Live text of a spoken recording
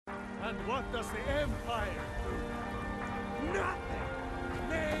And what does the Empire do? Nothing!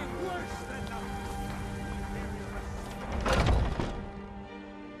 Nay, worse than nothing!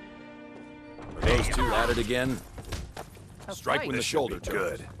 Are those two at it again? Strike when the This should shoulder be turns.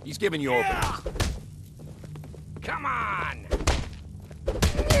 good. He's giving you openings. Come on!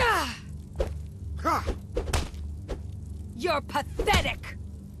 You're pathetic!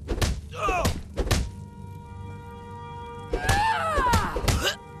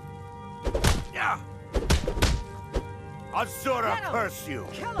 Azura curse you!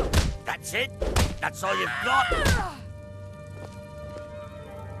 Kill him! That's it? That's all you've got?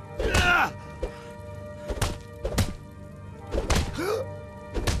 I'm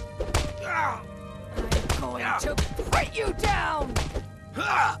going to put you down!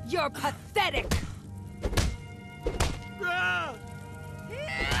 You're pathetic!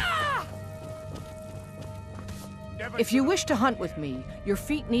 If you wish to hunt with me, your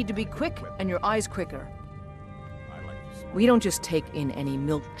feet need to be quick and your eyes quicker. We don't just take in any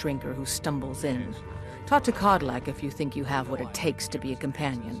milk drinker who stumbles in. Talk to Codlac if you think you have what it takes to be a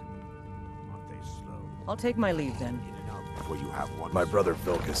companion. I'll take my leave then. My brother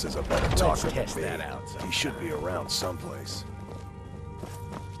Vilcus is a better talker than test me. that out. He should be around someplace.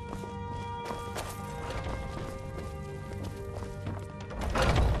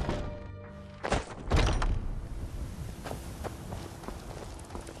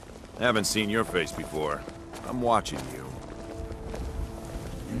 Haven't seen your face before. I'm watching you.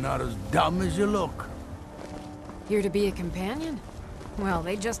 You're not as dumb as you look. Here to be a companion? Well,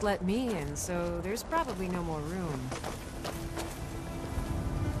 they just let me in, so there's probably no more room.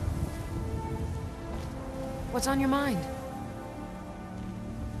 What's on your mind?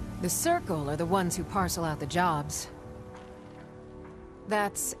 The Circle are the ones who parcel out the jobs.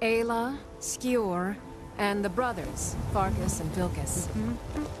 That's Ayla, Skior, and the brothers, Farkas and Vilcus.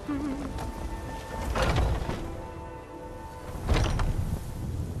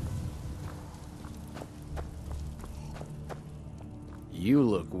 You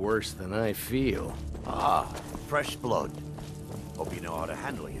look worse than I feel. Ah, fresh blood. Hope you know how to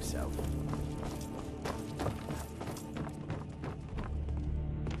handle yourself.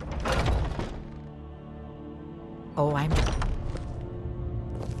 Oh, I'm...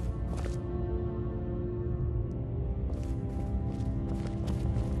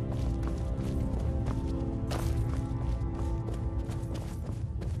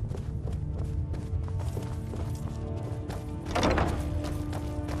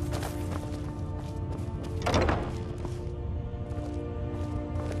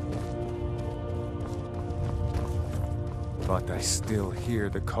 But I still hear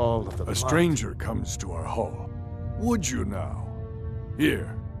the call of the A stranger comes to our hall. Would you now?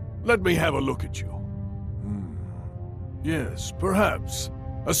 Here, let me have a look at you. Yes, perhaps.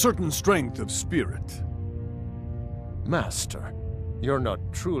 A certain strength of spirit. Master, you're not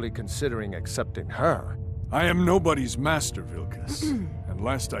truly considering accepting her. I am nobody's master, Vilcus. And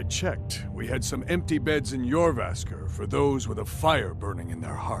last I checked, we had some empty beds in Jorvaskr for those with a fire burning in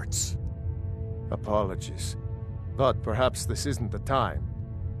their hearts. Apologies. But perhaps this isn't the time.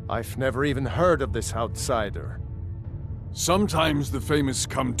 I've never even heard of this outsider. Sometimes the famous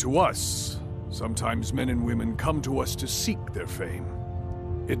come to us. Sometimes men and women come to us to seek their fame.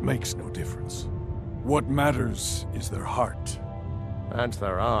 It makes no difference. What matters is their heart. And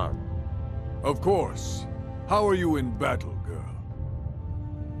their arm. Of course. How are you in battle, girl?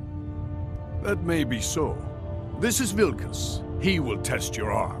 That may be so. This is Vilcus. He will test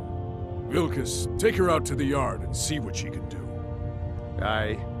your arm. Vilcus, take her out to the yard and see what she can do.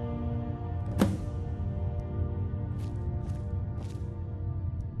 Aye.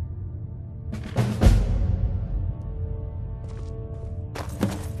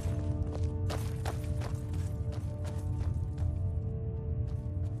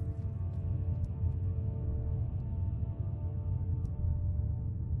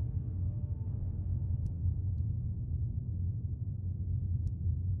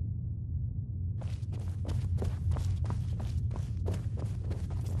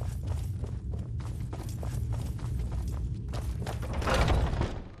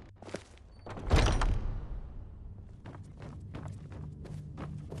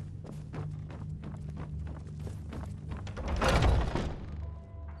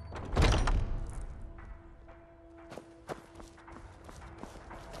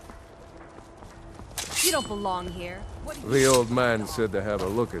 You don't belong here. The old man said to have a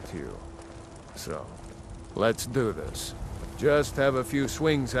look at you. So, let's do this. Just have a few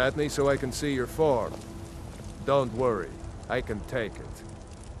swings at me so I can see your form. Don't worry, I can take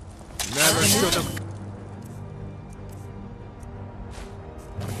it. Never should have...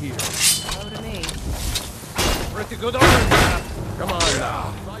 here. Hello to me. Pretty good omen, chap. Come on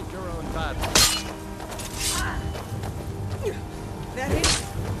now. Fight your own battle. That is...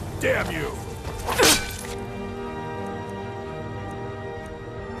 Damn you!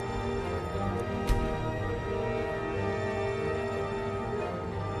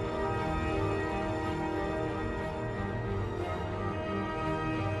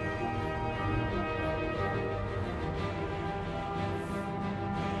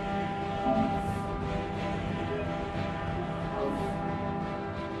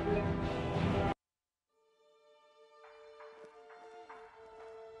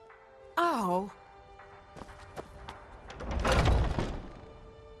 Oh.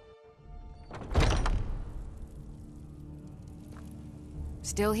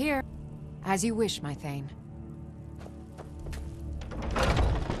 Still here. As you wish, my Thane.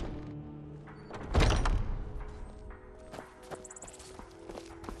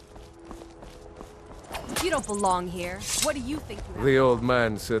 You don't belong here. What do you think you have? The old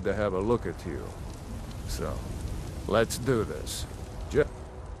man said to have a look at you. So, let's do this. Just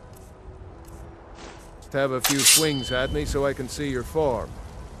have a few swings at me so I can see your form.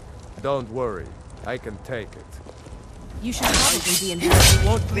 Don't worry, I can take it. You should probably be in here.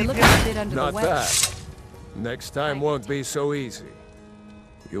 You're looking a bit under Not the weather. that. Next time won't be so easy.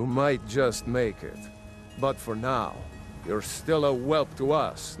 You might just make it. But for now, you're still a whelp to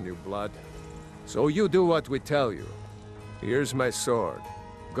us, new blood. So you do what we tell you. Here's my sword.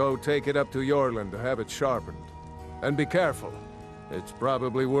 Go take it up to Yorland to have it sharpened. And be careful. It's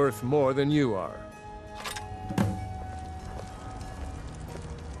probably worth more than you are.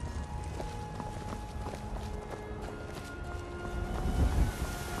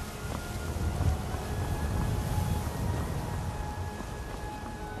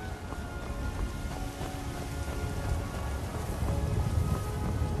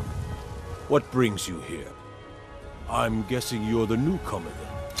 What brings you here? I'm guessing you're the newcomer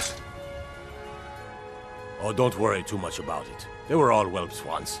then. Oh, don't worry too much about it. They were all whelps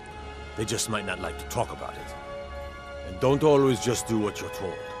once. They just might not like to talk about it. And don't always just do what you're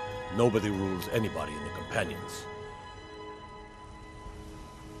told. Nobody rules anybody in the Companions.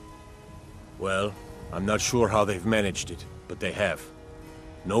 Well, I'm not sure how they've managed it, but they have.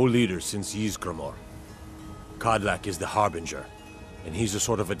 No leader since Ysgramor. Kodlak is the Harbinger, and he's a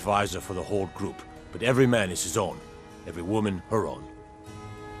sort of advisor for the whole group, but every man is his own. Every woman, her own.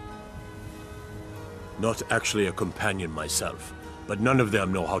 Not actually a companion myself, but none of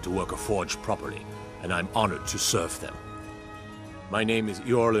them know how to work a forge properly, and I'm honored to serve them. My name is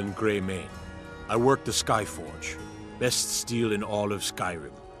Eorlin Greymane. I work the Skyforge. Best steel in all of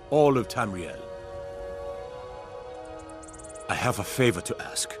Skyrim. All of Tamriel. I have a favor to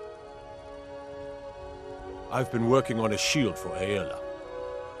ask. I've been working on a shield for Aela.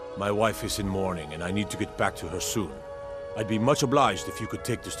 My wife is in mourning, and I need to get back to her soon. I'd be much obliged if you could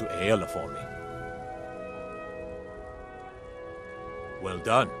take this to Aela for me. Well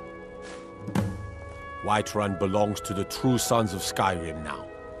done. Whiterun belongs to the true sons of Skyrim now,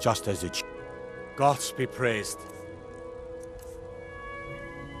 just as it should. Gods be praised.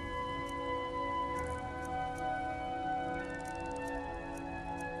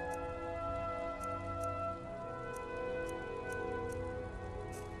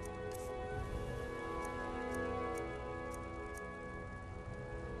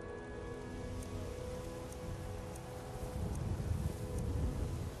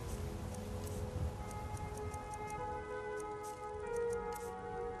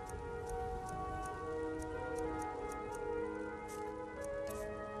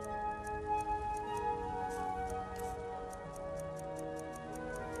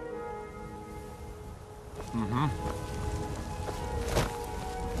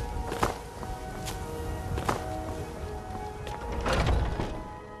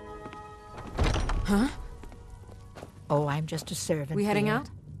 Huh? Oh, I'm just a servant. We heading dear. out?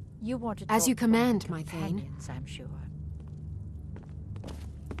 You want to As talk you about command, my Thane. companions, I'm sure.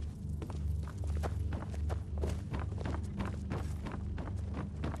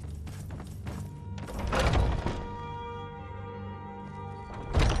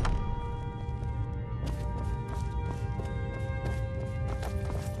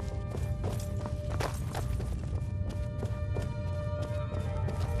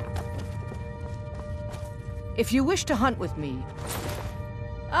 If you wish to hunt with me...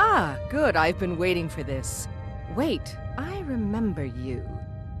 Ah, good, I've been waiting for this. Wait, I remember you.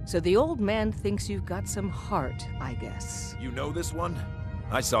 So the old man thinks you've got some heart, I guess. You know this one?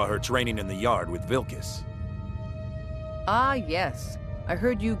 I saw her training in the yard with Vilkis. Ah, yes. I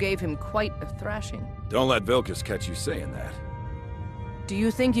heard you gave him quite a thrashing. Don't let Vilkis catch you saying that. Do you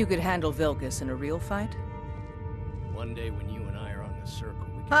think you could handle Vilkas in a real fight? One day when you and I are on the circle,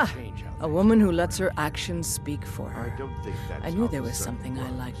 we can change how A woman who lets her actions speak for her. I don't think that's I knew how there the was circle something I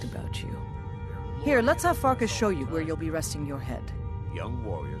works. liked about you. Here, let's have Farkas show you where you'll be resting your head. Young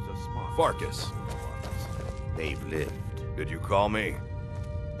warriors are smart. Farkas. They've lived. Did you call me?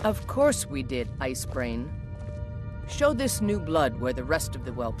 Of course we did, Ice Brain. Show this new blood where the rest of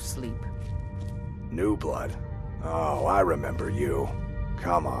the whelps sleep. New blood? Oh, I remember you.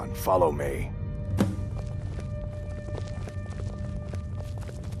 Come on, follow me.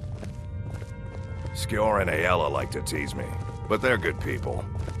 Skjor and Aella like to tease me, but they're good people.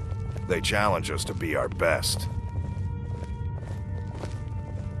 They challenge us to be our best.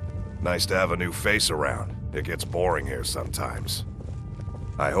 Nice to have a new face around. It gets boring here sometimes.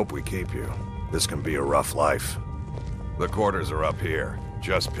 I hope we keep you. This can be a rough life. The quarters are up here.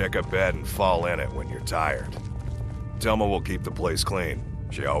 Just pick a bed and fall in it when you're tired. Telma will keep the place clean.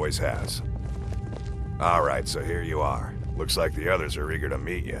 She always has. Alright, so here you are. Looks like the others are eager to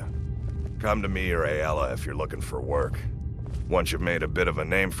meet you. Come to me or Aella if you're looking for work. Once you've made a bit of a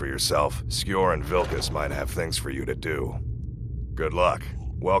name for yourself, Skjor and Vilkas might have things for you to do. Good luck.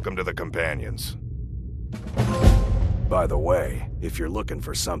 Welcome to the Companions. By the way, if you're looking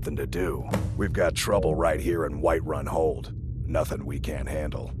for something to do, we've got trouble right here in Whiterun Hold. Nothing we can't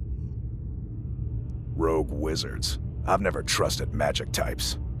handle. Rogue wizards. I've never trusted magic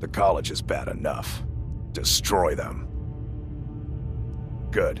types. The college is bad enough. Destroy them.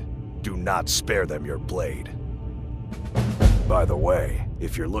 Good. Do not spare them your blade. By the way,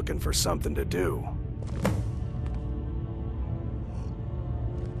 if you're looking for something to do,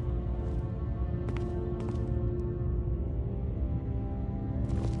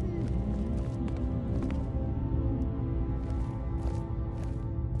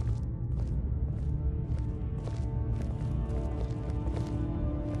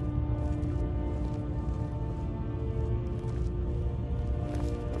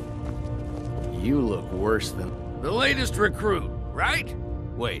 You look worse than the latest recruit, right?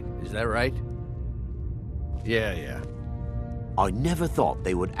 Wait, is that right? Yeah. I never thought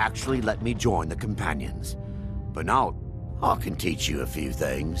they would actually let me join the Companions. But now, I can teach you a few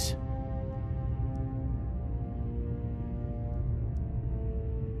things.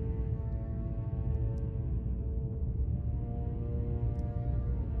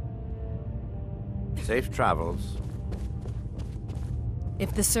 Safe travels.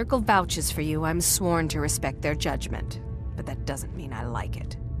 If the Circle vouches for you, I'm sworn to respect their judgment. But that doesn't mean I like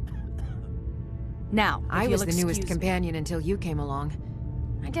it. Now, I if was you'll the newest excuse me- companion until you came along.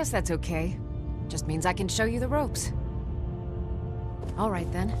 I guess that's okay. Just means I can show you the ropes. All right,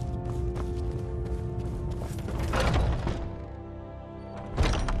 then.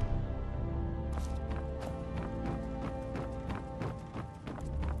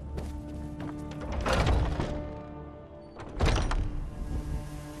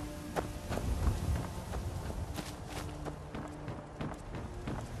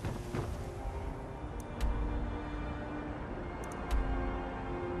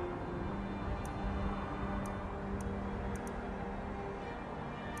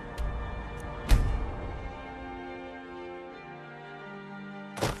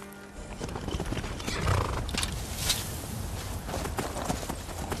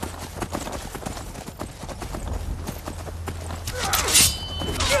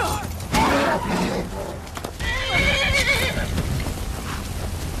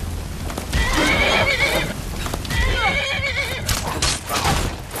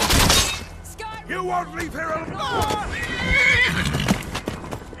 You won't leave here alone!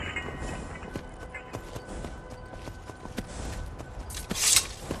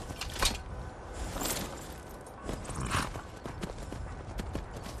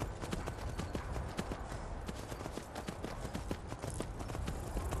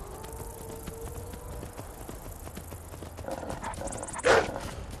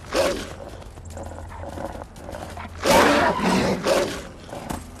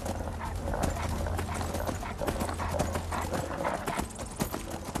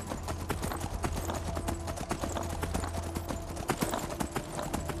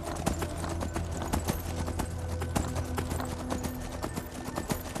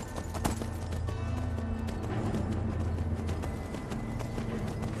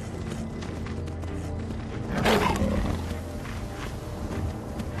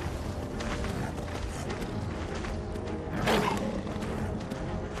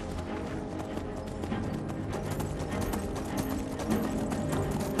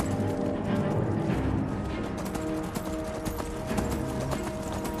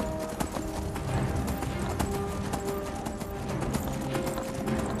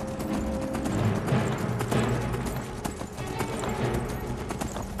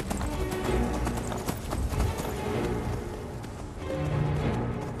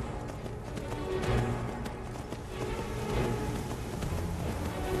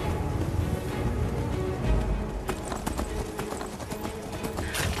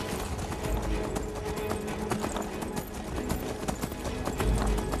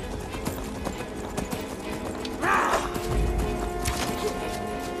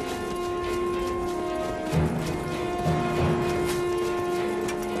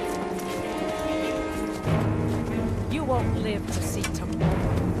 live to see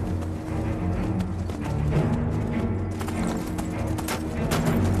tomorrow.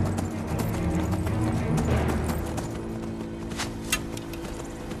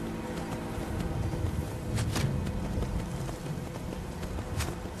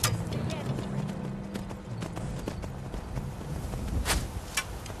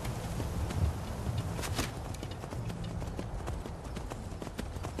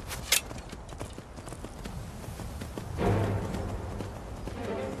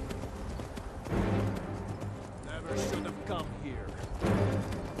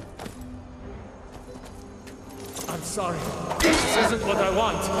 I'm sorry. This isn't what I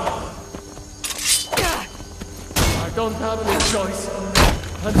want. I don't have any choice.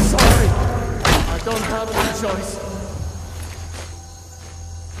 I'm sorry. I don't have any choice.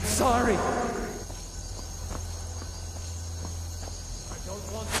 Sorry. I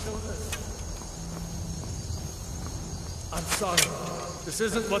don't want to do this. I'm sorry. This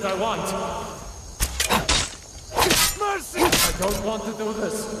isn't what I want. Mercy! I don't want to do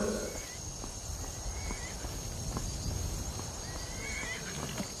this.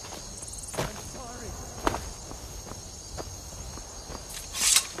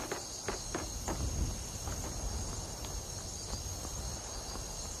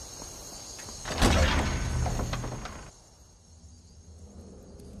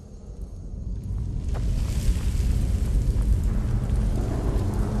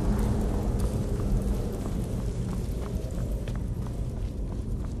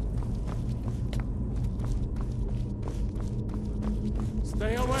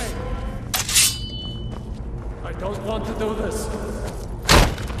 Stay away! I don't want to do this.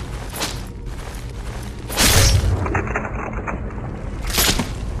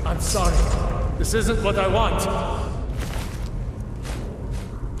 I'm sorry. This isn't what I want.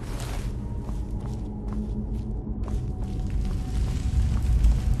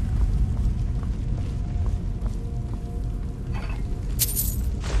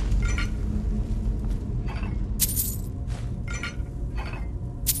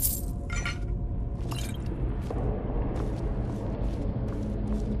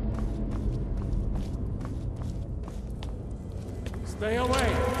 Stay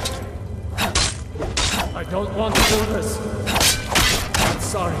away! I don't want to do this. I'm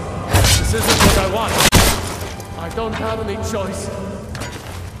sorry. This isn't what I want. I don't have any choice.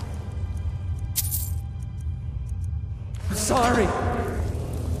 I'm sorry.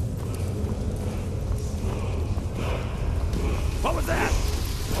 What was that?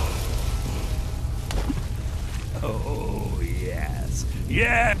 Oh, yes.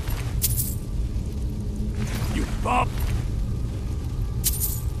 Yeah! You bump!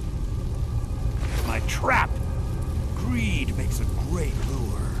 My trap! Greed makes a great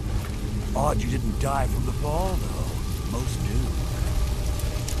lure. Odd you didn't die from the fall, though. Most do.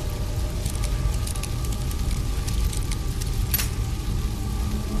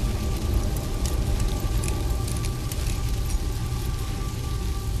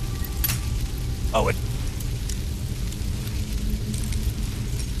 Oh, it...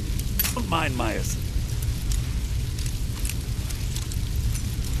 Don't mind my assistant.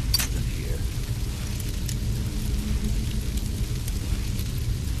 Here.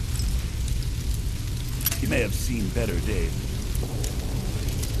 You may have seen better days.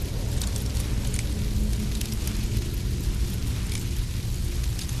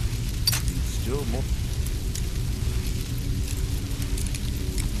 Still more...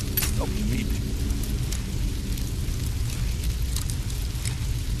 Help me.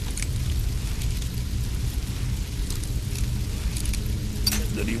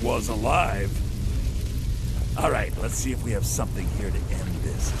 That he was alive. All right, let's see if we have something here to end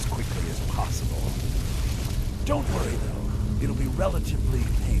this as quickly as possible. Don't worry, though. It'll be relatively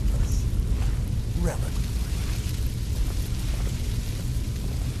painless. Relatively.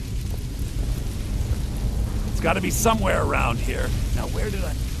 It's got to be somewhere around here. Now, where did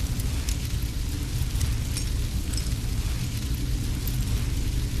I...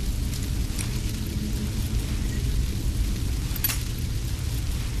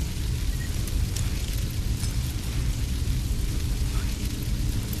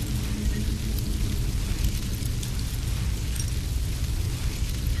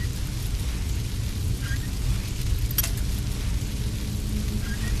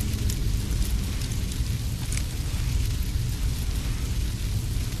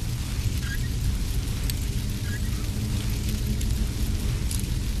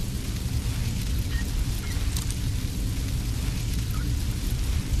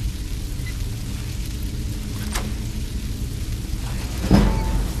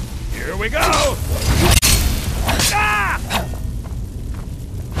 Here we go! Ah!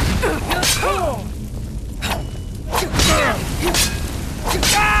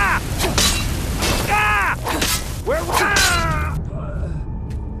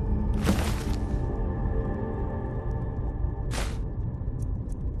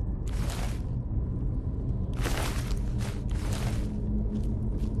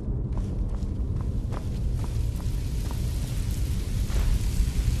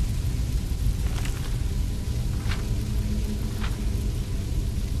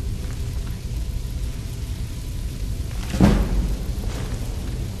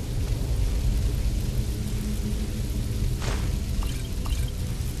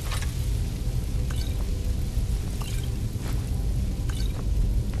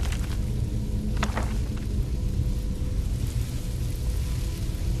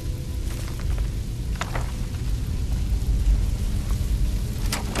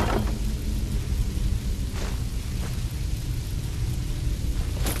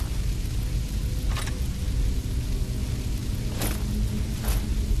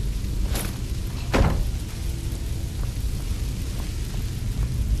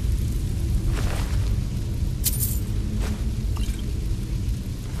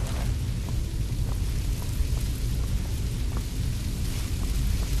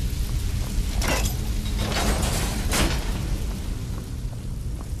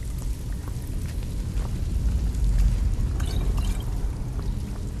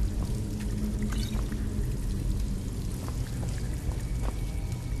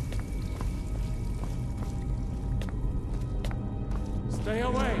 Stay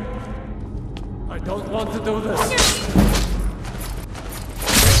away! I don't want to do this!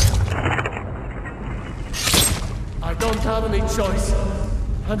 I don't have any choice.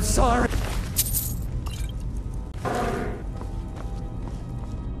 I'm sorry.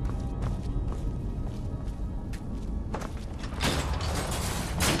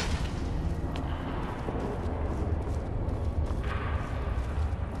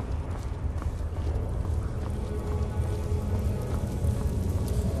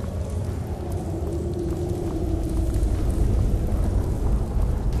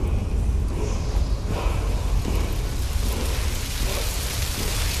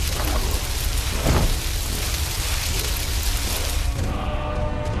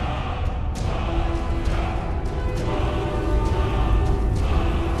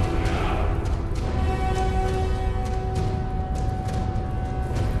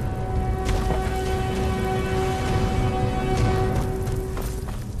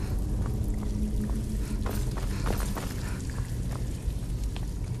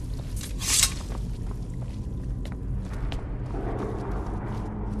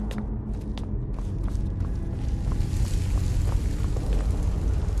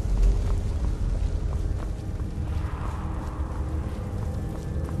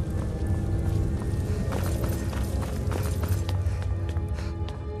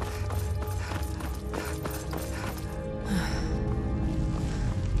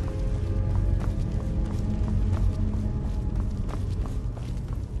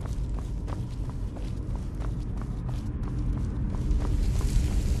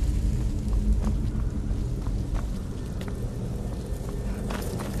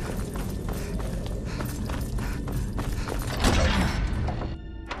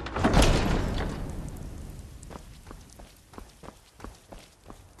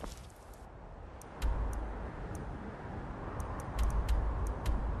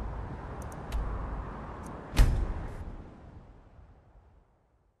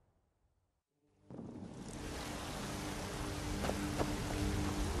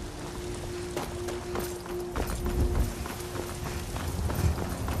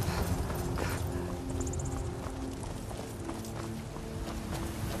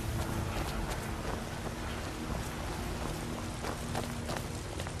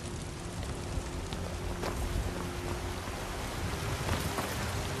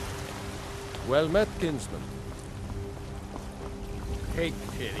 Well met, kinsman. Take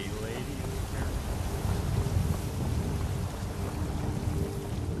pity, lady.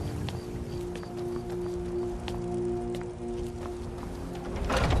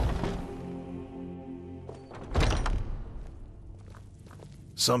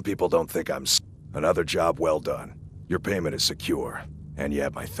 Some people don't think I'm Another job well done. Your payment is secure, and you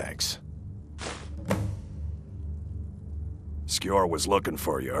have my thanks. Skjor was looking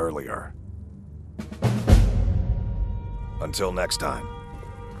for you earlier. Until next time.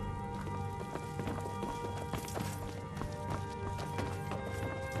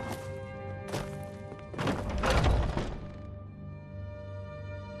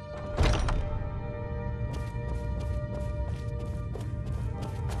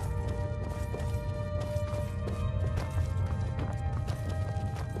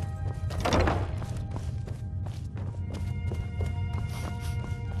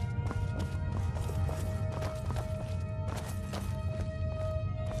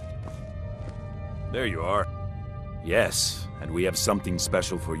 There you are. Yes, and we have something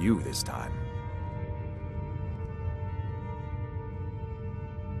special for you this time.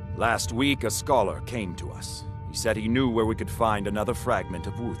 Last week, a scholar came to us. He said he knew where we could find another fragment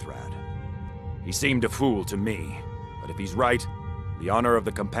of Wuuthrad. He seemed a fool to me, but if he's right, the honor of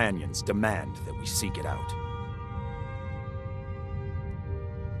the Companions demand that we seek it out.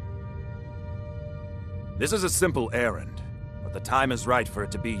 This is a simple errand, but the time is right for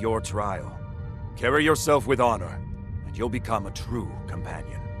it to be your trial. Carry yourself with honor, and you'll become a true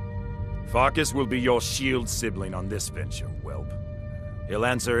companion. Farkas will be your shield sibling on this venture, whelp. He'll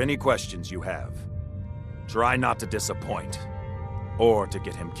answer any questions you have. Try not to disappoint, or to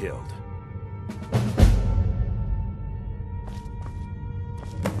get him killed.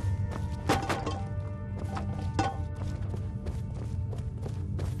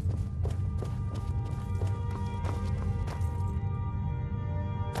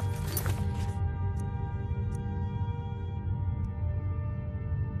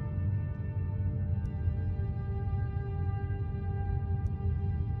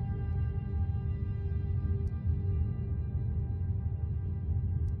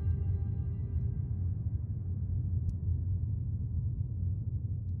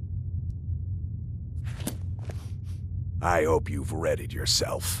 I hope you've readied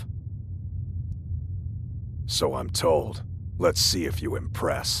yourself. So I'm told. Let's see if you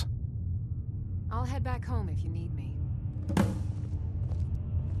impress. I'll head back home if you need me.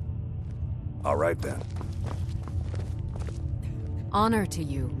 All right then. Honor to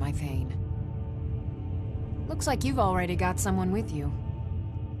you, my Thane. Looks like you've already got someone with you.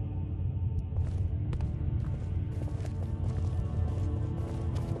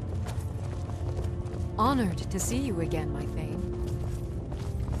 Honored to see you again, my Thane.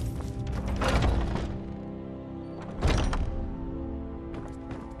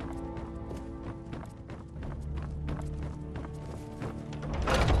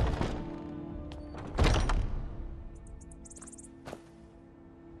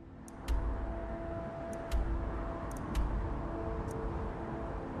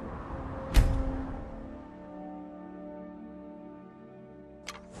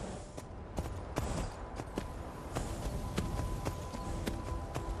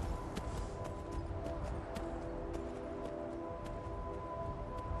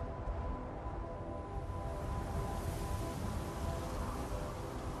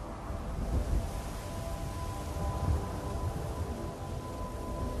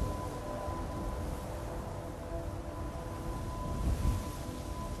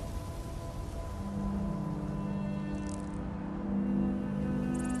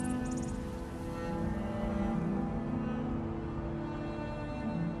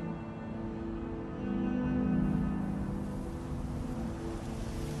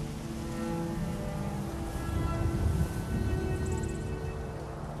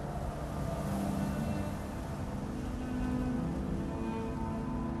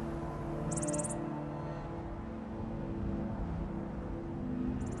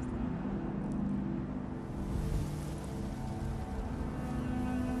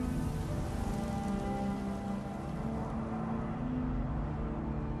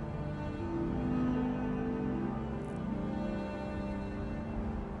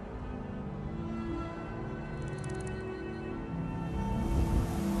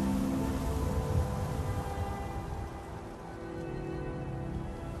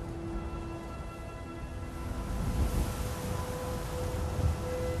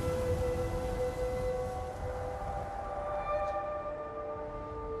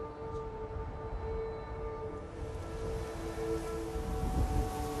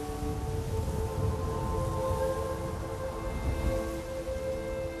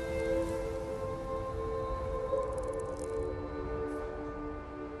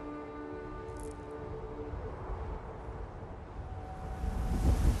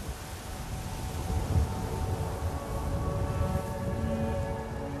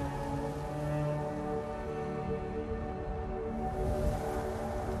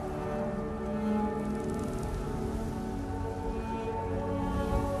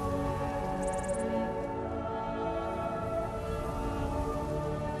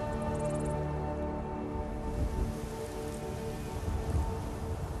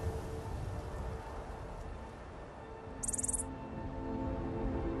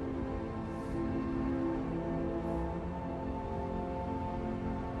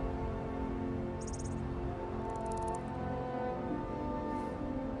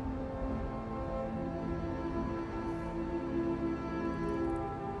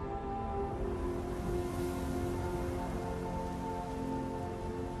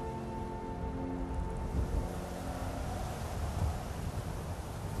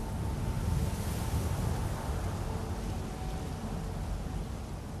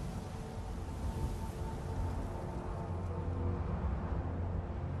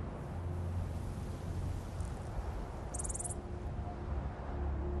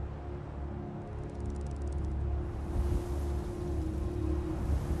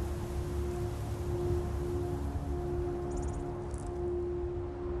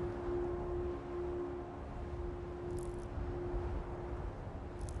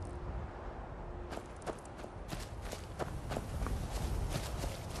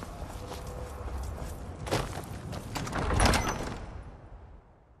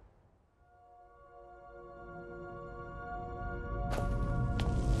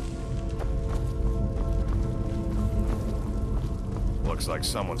 Looks like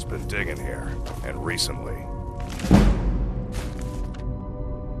someone's been digging here, and recently.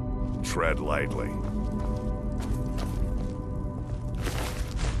 Tread lightly.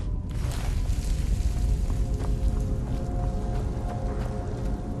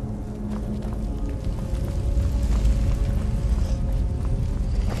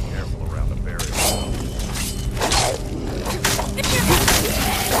 Careful around the barrier.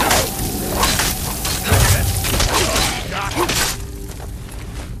 Got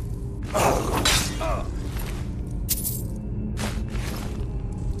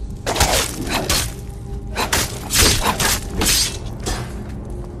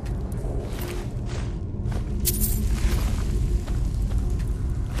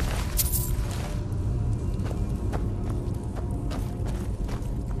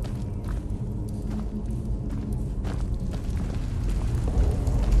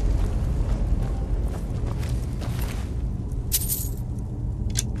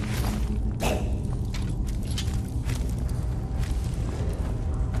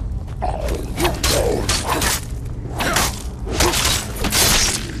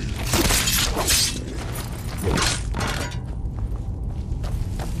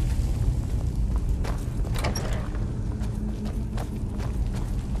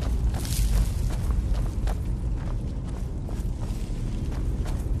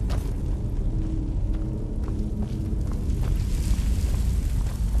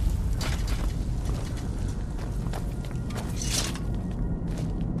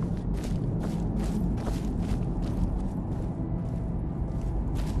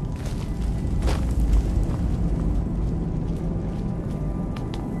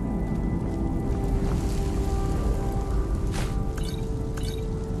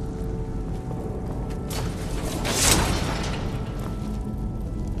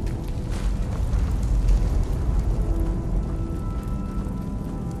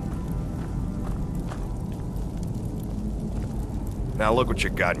Now look what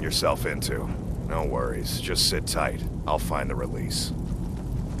you've gotten yourself into. No worries, just sit tight. I'll find the release.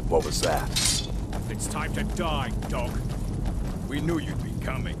 What was that? It's time to die, dog. We knew you'd be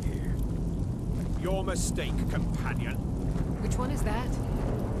coming here. Your mistake, companion. Which one is that?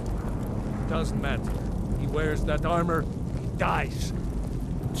 Doesn't matter. He wears that armor, he dies.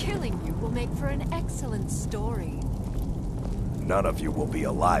 Killing you will make for an excellent story. None of you will be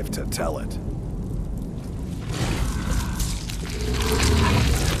alive to tell it.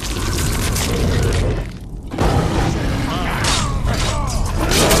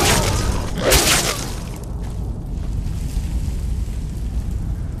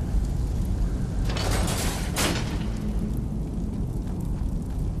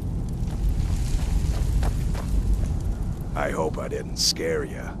 I hope I didn't scare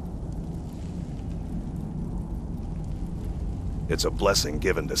you. It's a blessing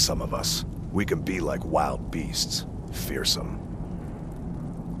given to some of us. We can be like wild beasts, fearsome.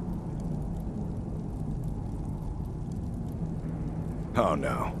 Oh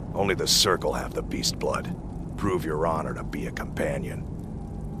no, only the Circle have the beast blood. Prove your honor to be a companion.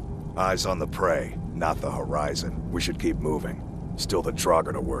 Eyes on the prey, not the horizon. We should keep moving. Still the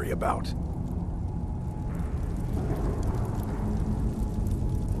Draugr to worry about.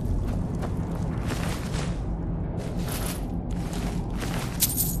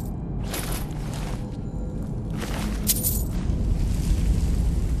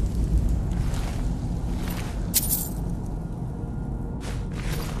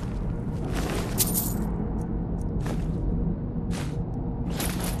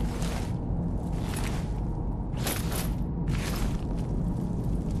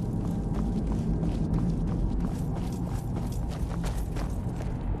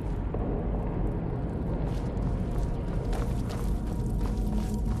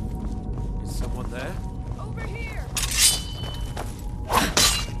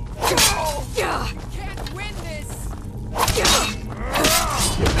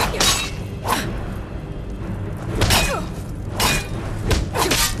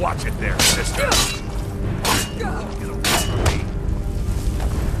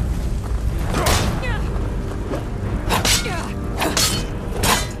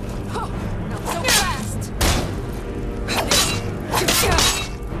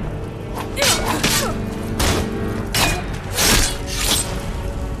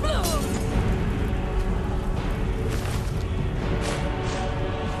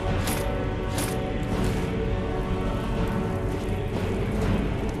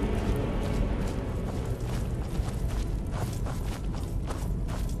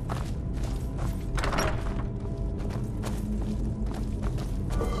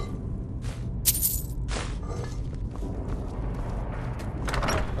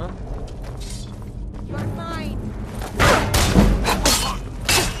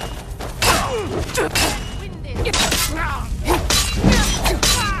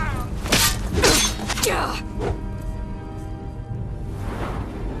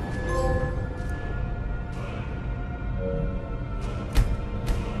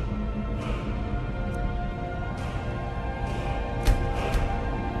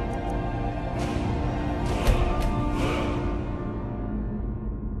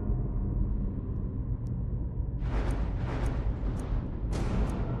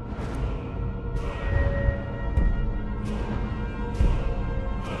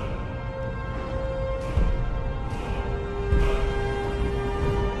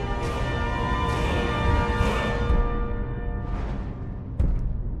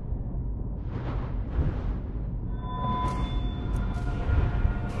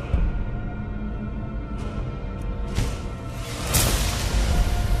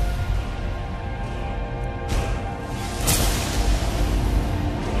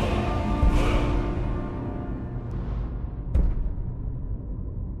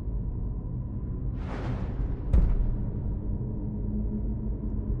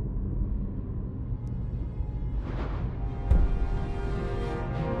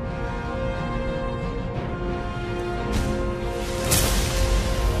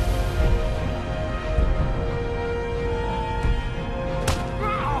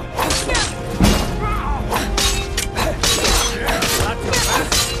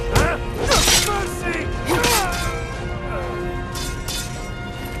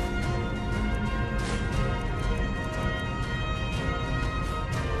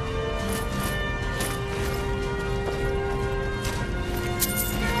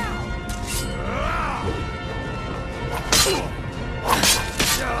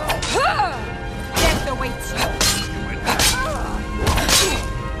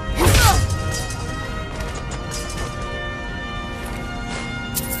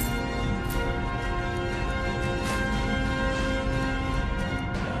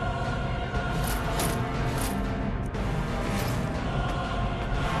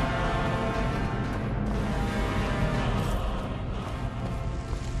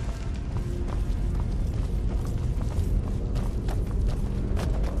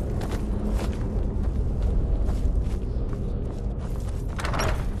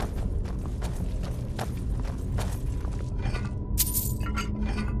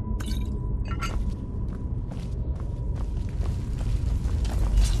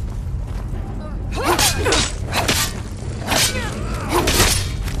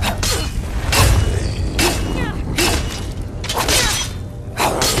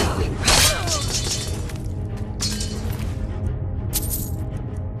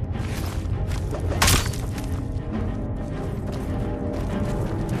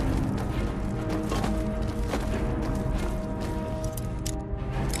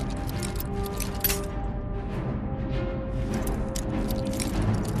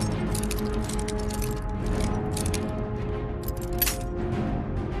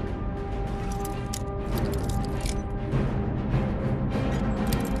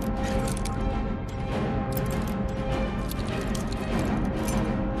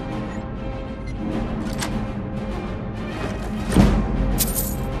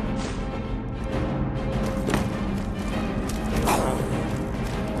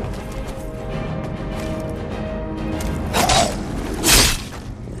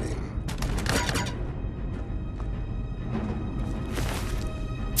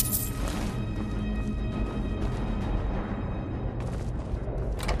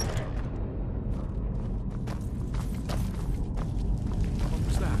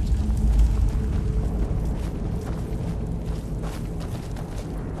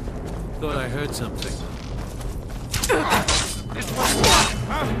 heard something.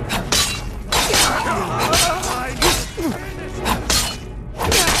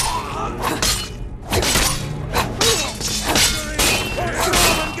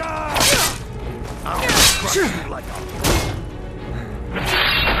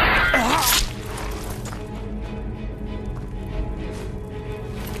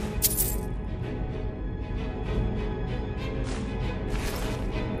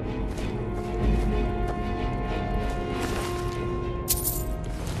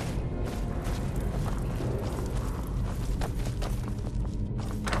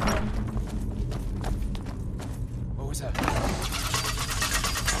 What was that?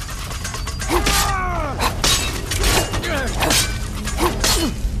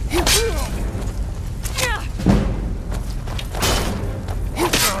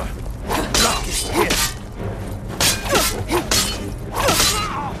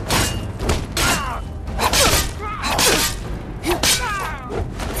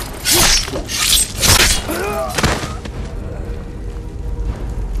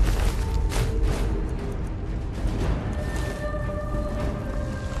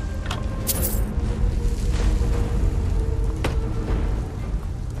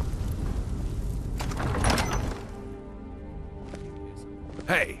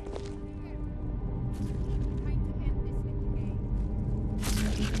 Hey!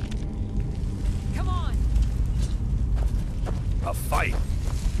 Come on! A fight!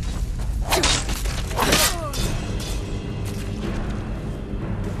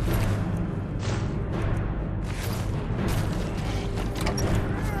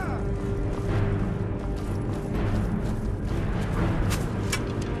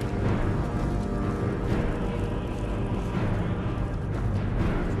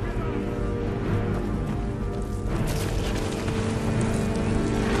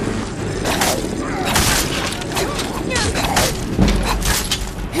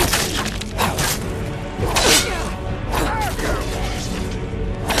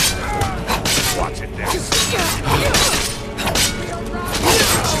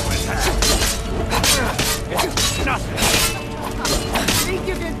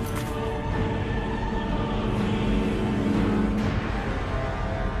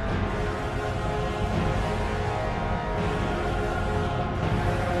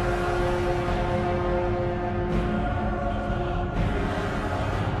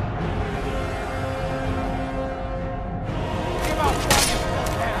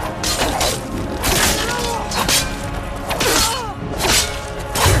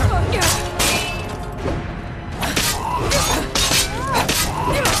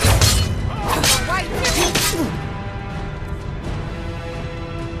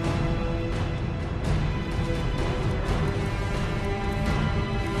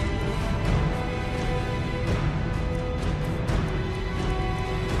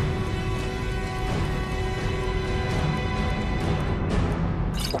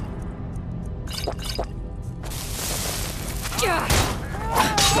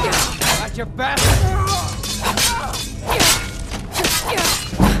 Got your back!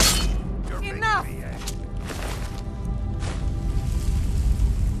 Enough!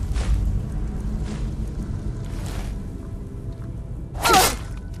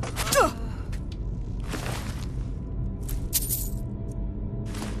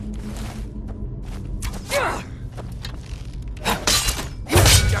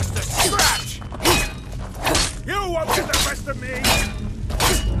 Just a scratch! You won't get the rest of me!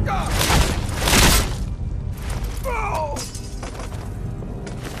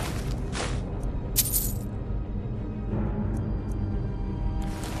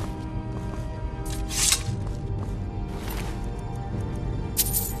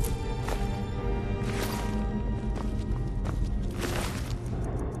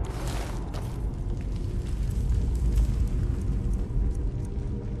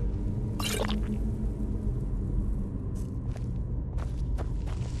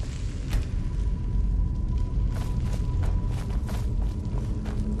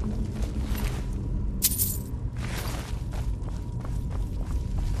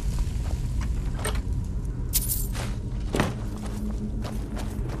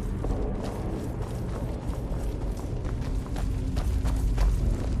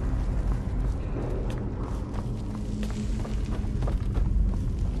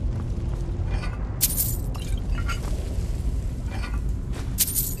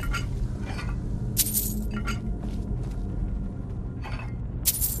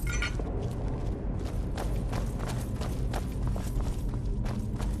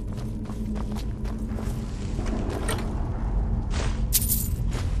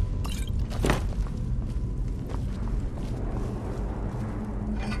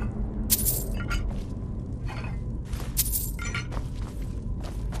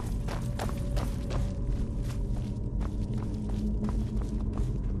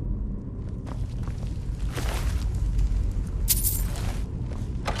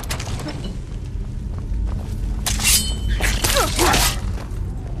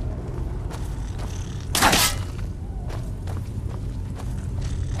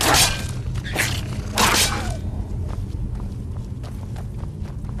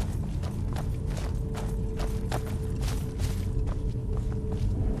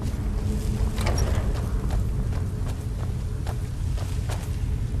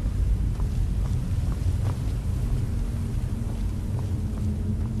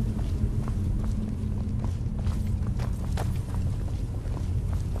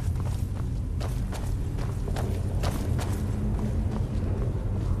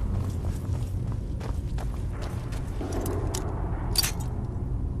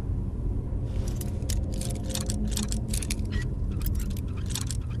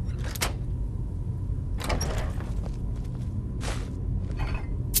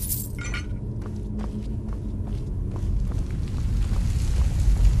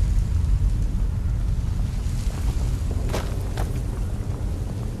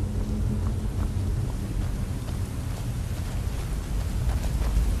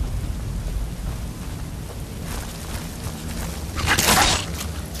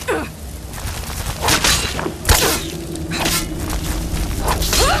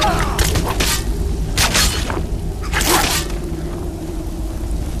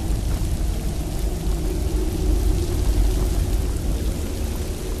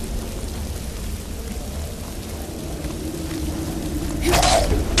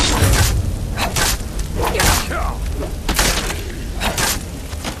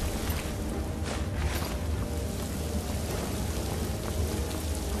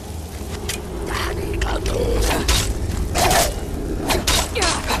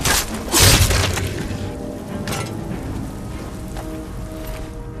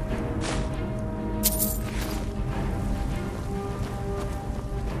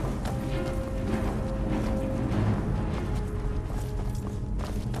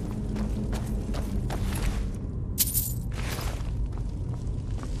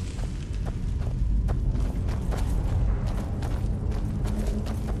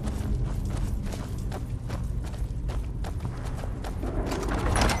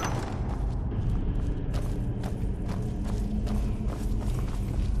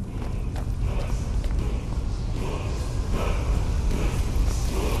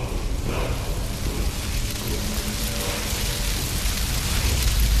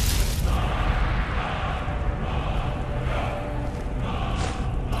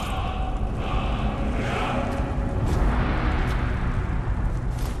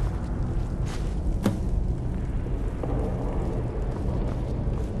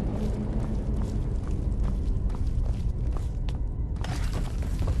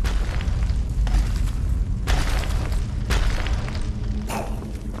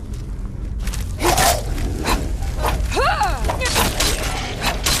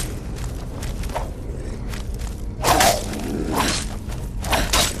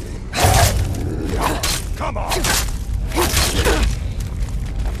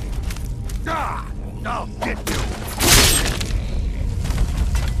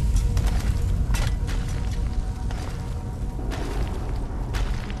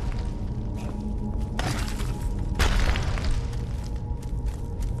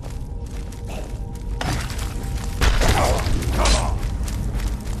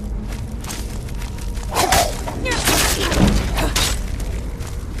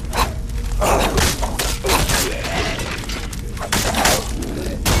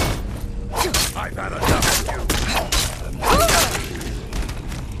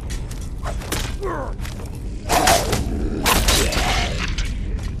 You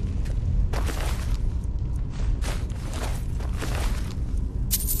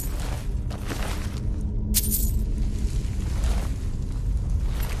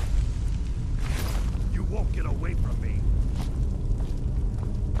won't get away from me.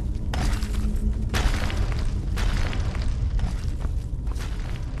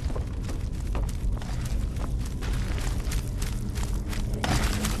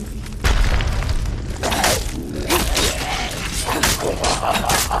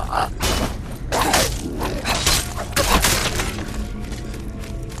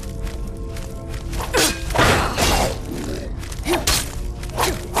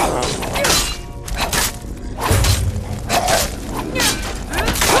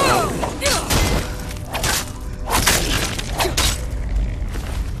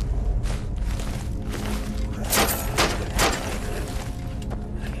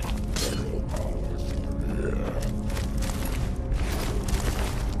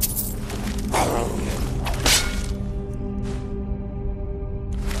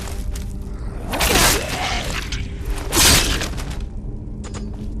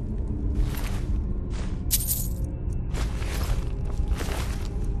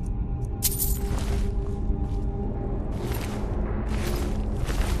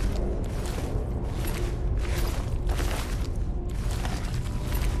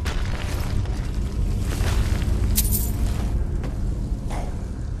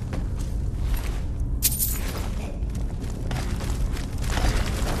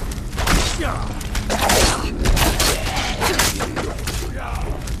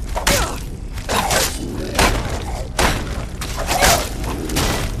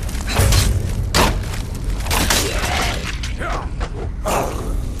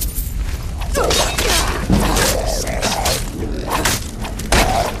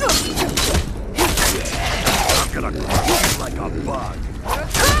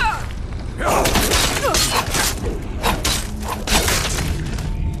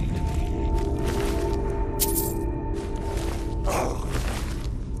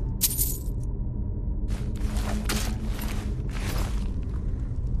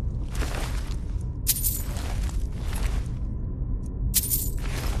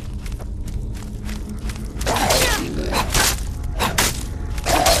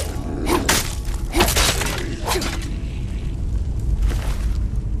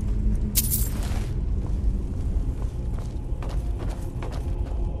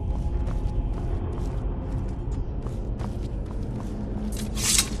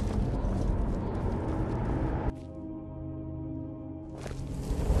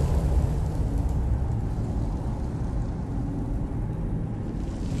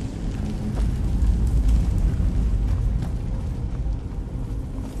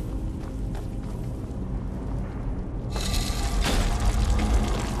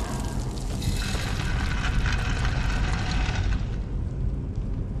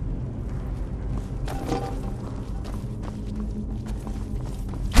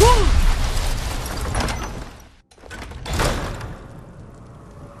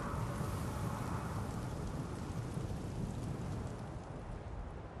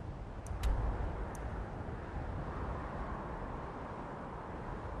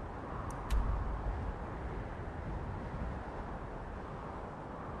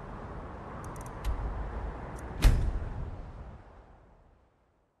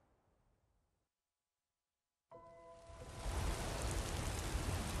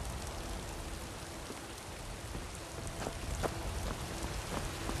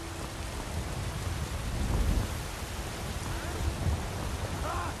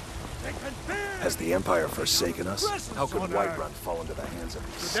 Has the Empire forsaken us? How could Whiterun fall into the hands of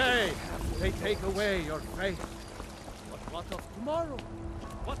these Today, they take away your faith. But what of tomorrow?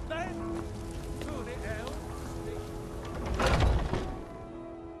 What then? To the elves?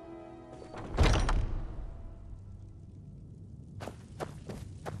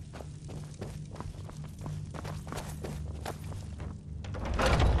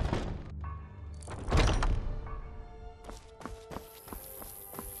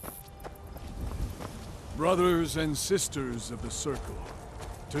 Brothers and sisters of the Circle,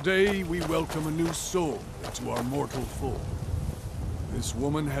 today we welcome a new soul into our mortal fold. This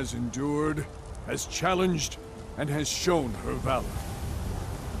woman has endured, has challenged, and has shown her valor.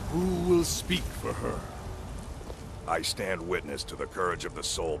 Who will speak for her? I stand witness to the courage of the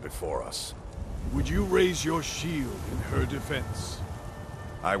soul before us. Would you raise your shield in her defense?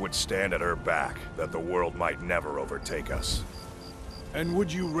 I would stand at her back, that the world might never overtake us. And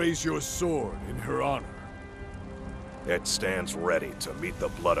would you raise your sword in her honor? It stands ready to meet the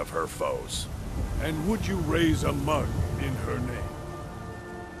blood of her foes. And would you raise a mug in her name?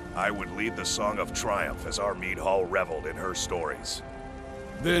 I would lead the Song of Triumph as our mead hall reveled in her stories.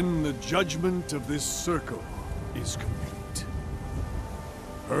 Then the judgment of this circle is complete.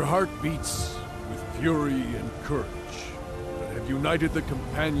 Her heart beats with fury and courage that have united the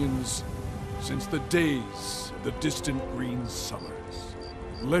companions since the days of the distant green summers.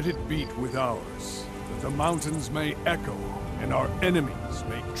 Let it beat with ours, that the mountains may echo and our enemies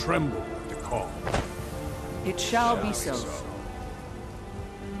may tremble at the call. It shall be so.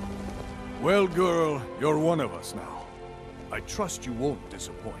 Well, girl, you're one of us now. I trust you won't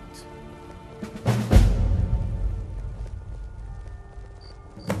disappoint.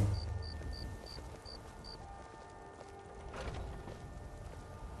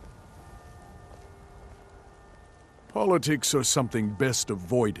 Politics are something best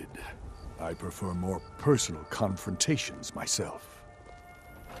avoided. I prefer more personal confrontations myself.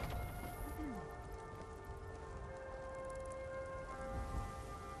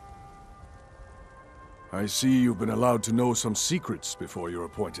 I see you've been allowed to know some secrets before your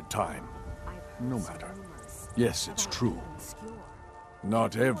appointed time. No matter. Yes, it's true.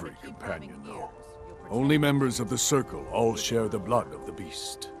 Not every companion, though. Only members of the Circle all share the blood of the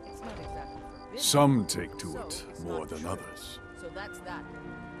beast. Some take to it more than others. So that's that.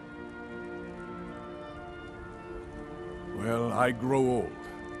 Well, I grow old.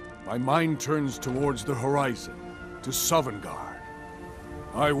 My mind turns towards the horizon, to Sovngarde.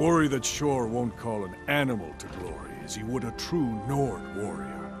 I worry that Shor won't call an animal to glory as he would a true Nord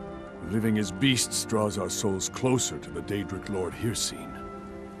warrior. Living as beasts draws our souls closer to the Daedric Lord Hircine.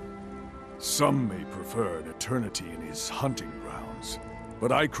 Some may prefer an eternity in his hunting grounds,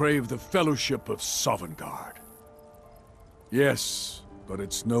 but I crave the fellowship of Sovngarde. Yes, but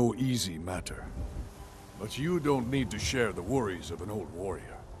it's no easy matter. But you don't need to share the worries of an old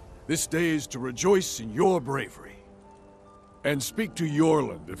warrior. This day is to rejoice in your bravery. And speak to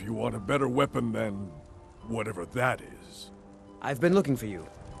Yorland if you want a better weapon than whatever that is. I've been looking for you.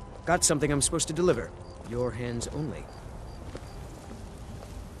 Got something I'm supposed to deliver. Your hands only.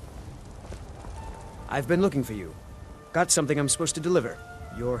 I've been looking for you. Got something I'm supposed to deliver.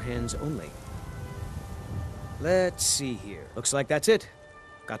 Your hands only. Let's see here. Looks like that's it.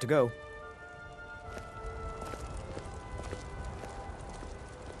 Got to go.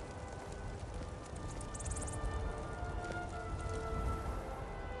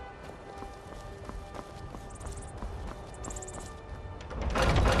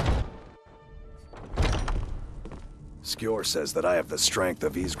 Skjor says that I have the strength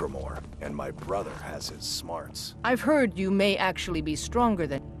of Ysgramor, and my brother has his smarts. I've heard you may actually be stronger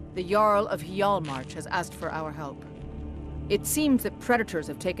than... The Jarl of Hjalmarch has asked for our help. It seems that predators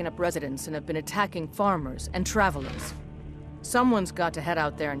have taken up residence and have been attacking farmers and travelers. Someone's got to head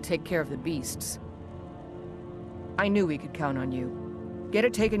out there and take care of the beasts. I knew we could count on you. Get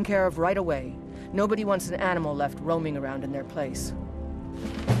it taken care of right away. Nobody wants an animal left roaming around in their place.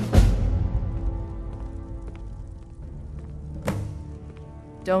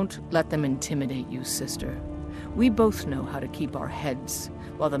 Don't let them intimidate you, sister. We both know how to keep our heads,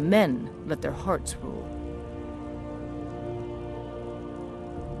 while the men let their hearts rule.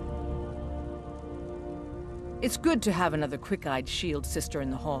 It's good to have another quick-eyed shield sister in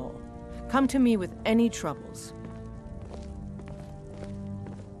the hall. Come to me with any troubles.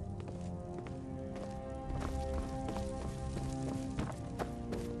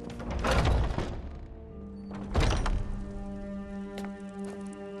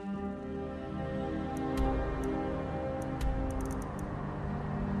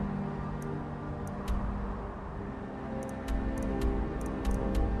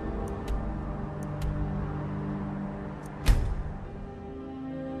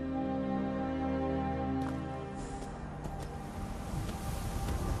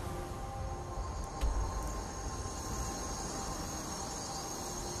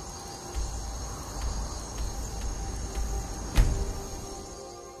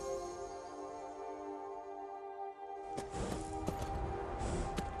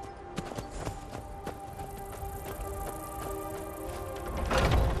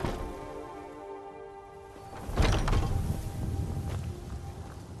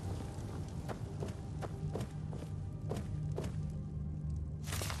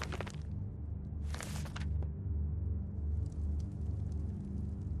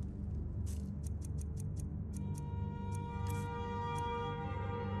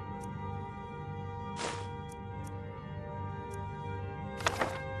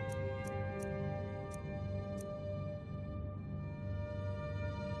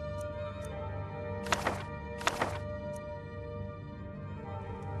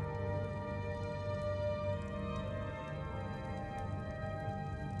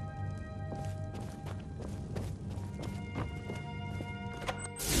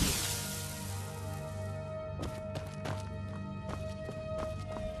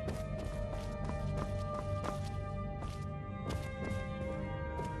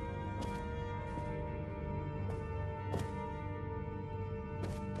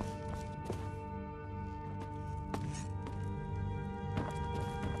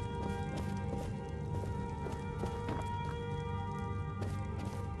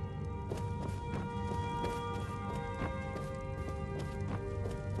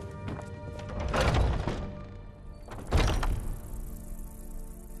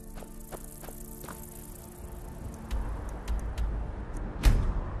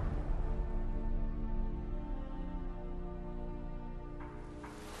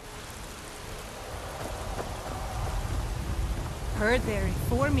 heard they're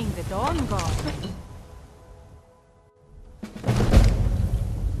reforming the Dawn Guard.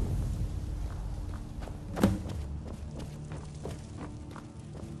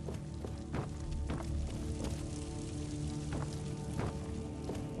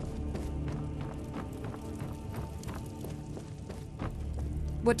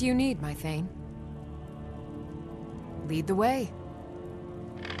 What do you need, my Thane? Lead the way.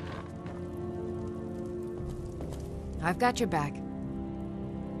 I've got your back.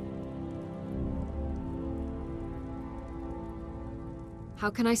 How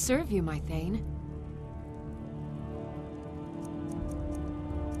can I serve you, my Thane?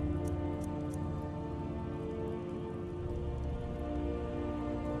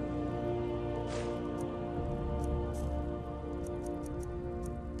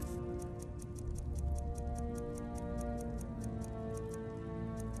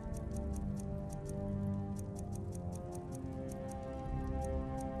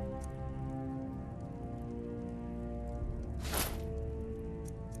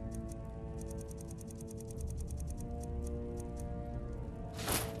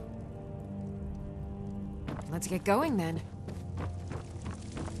 Let's get going then.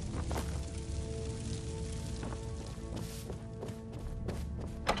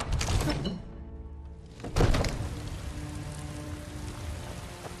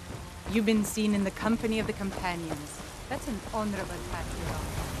 You've been seen in the company of the companions. That's an honorable path you're on.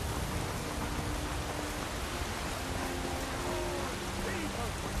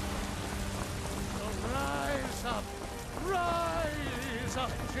 Rise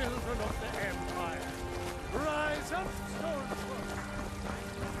up, children of the Empire! Rise up, Stormfront!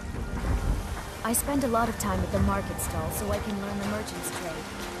 I spend a lot of time at the market stall so I can learn the merchant's trade.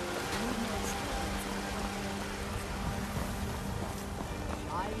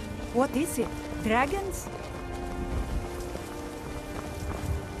 What is it? Dragons?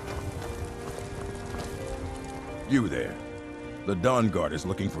 You there. The Dawn Guard is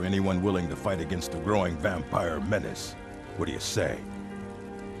looking for anyone willing to fight against the growing vampire menace. What do you say?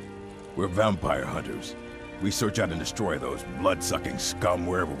 We're vampire hunters. We search out and destroy those blood-sucking scum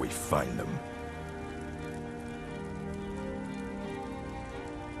wherever we find them.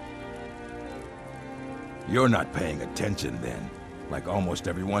 You're not paying attention then, like almost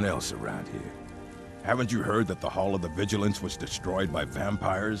everyone else around here. Haven't you heard that the Hall of the Vigilance was destroyed by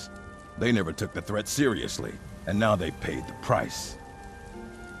vampires? They never took the threat seriously, and now they paid the price.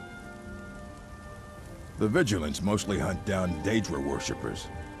 The Vigilance mostly hunt down Daedra worshippers,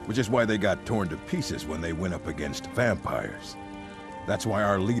 which is why they got torn to pieces when they went up against vampires. That's why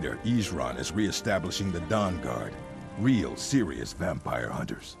our leader, Isran, is re-establishing the Dawn Guard. Real, serious vampire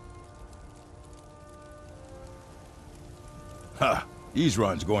hunters. Ha!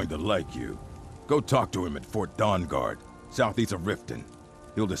 Isran's going to like you. Go talk to him at Fort Dawn Guard, southeast of Riften.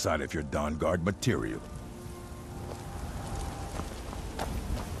 He'll decide if you're Dawn Guard material.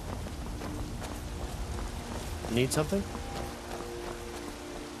 Need something?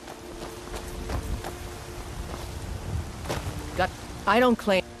 I don't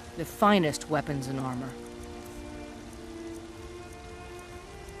claim the finest weapons and armor.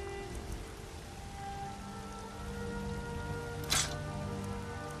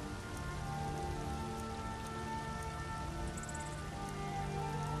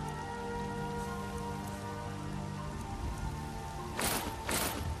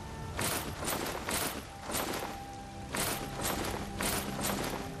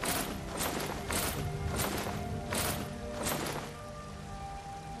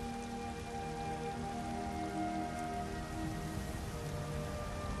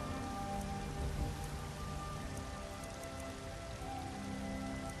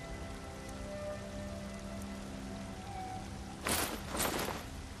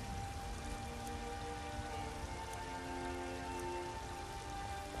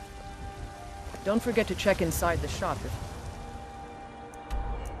 Don't forget to check inside the shop if...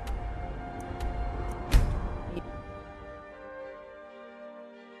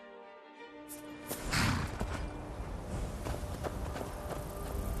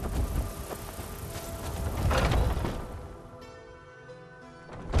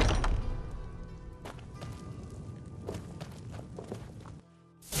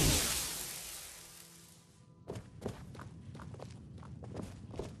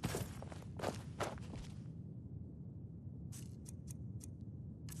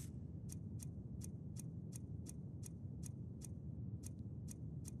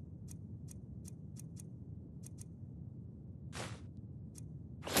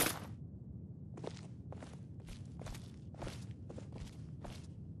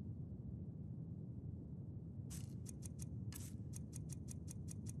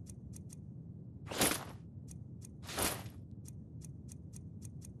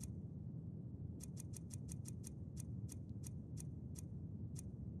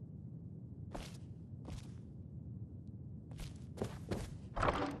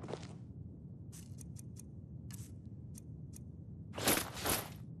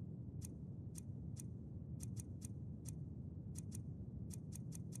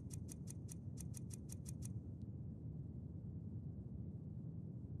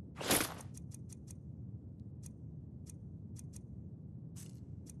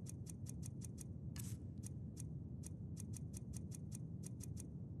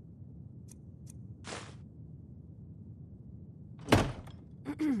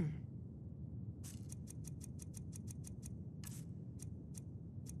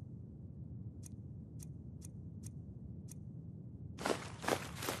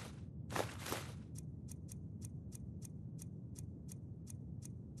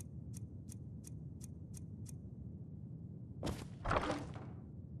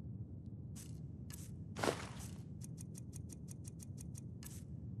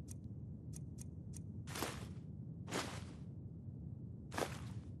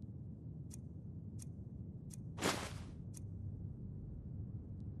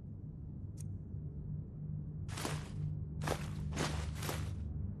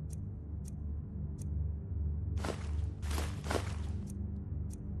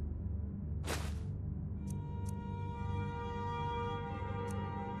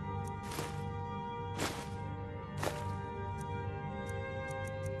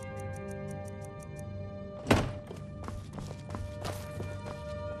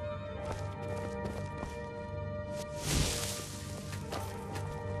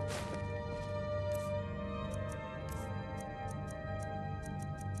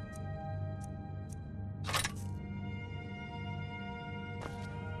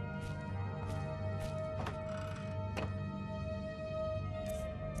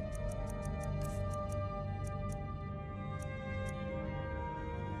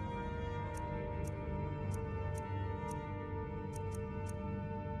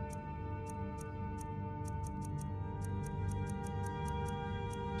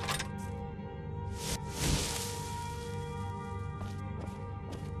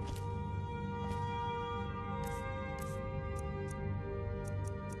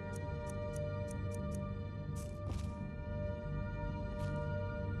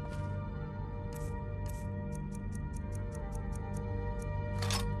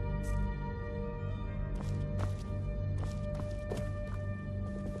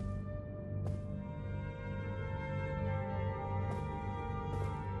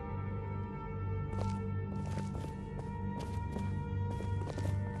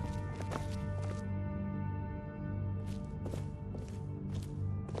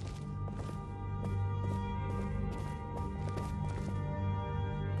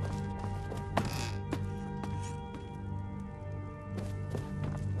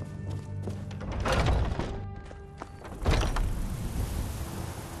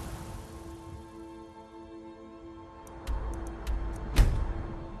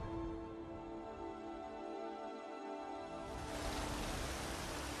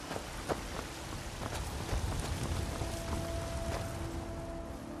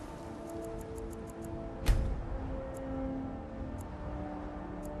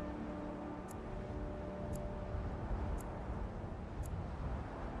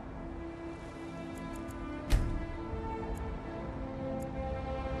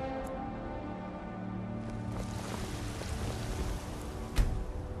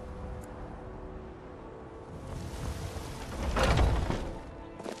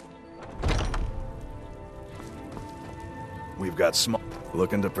 got small.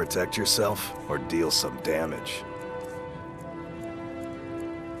 Looking to protect yourself or deal some damage?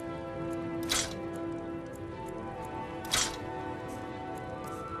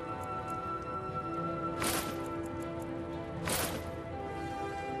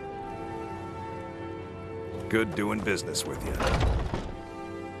 Good doing business with you.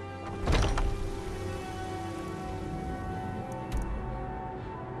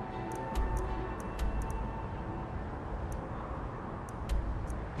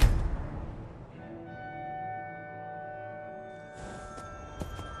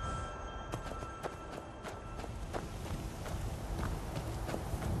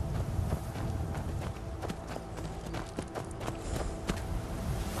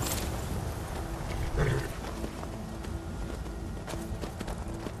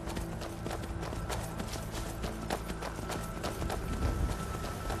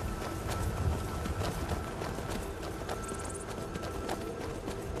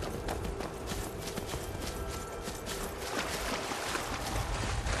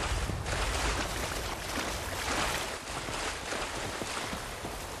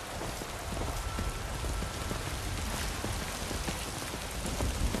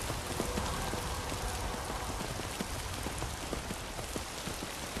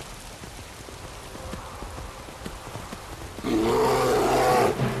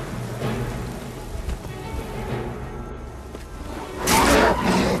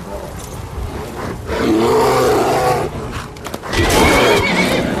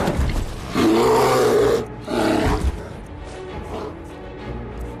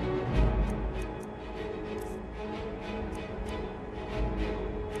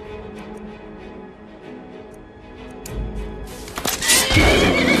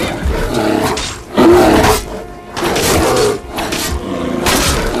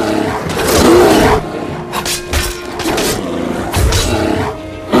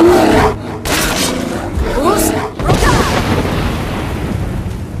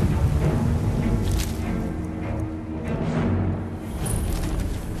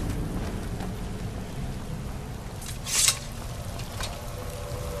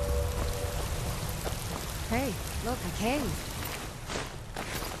 Hey, look, a cave.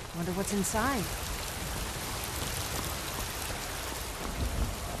 Wonder what's inside.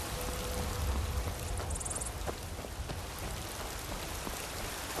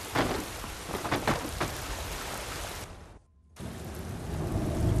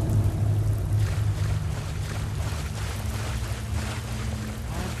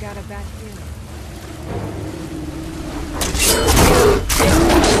 I've got a back here.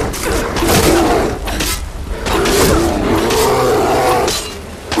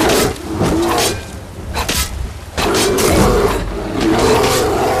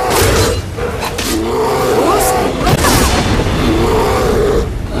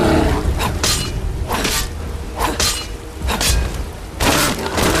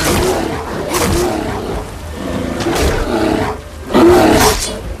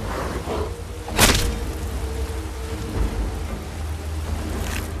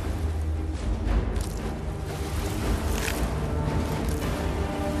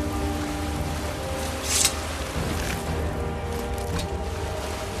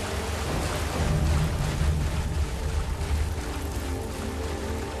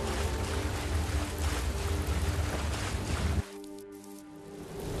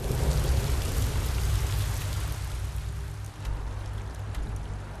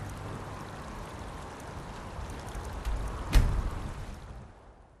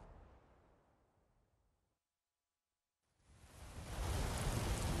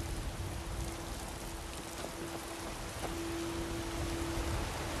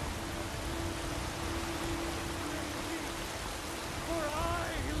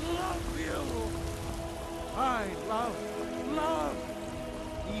 I love,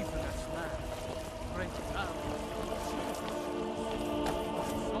 even as man, break down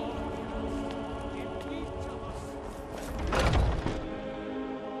in each of us.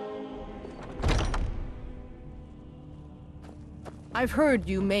 I've heard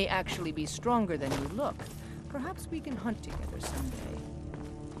you may actually be stronger than you look. Perhaps we can hunt together someday.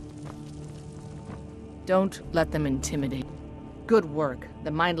 Don't let them intimidate. Good work.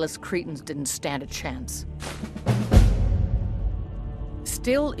 The mindless cretins didn't stand a chance.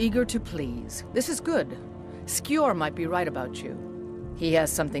 Still eager to please. This is good. Skjor might be right about you. He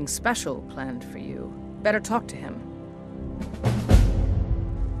has something special planned for you. Better talk to him.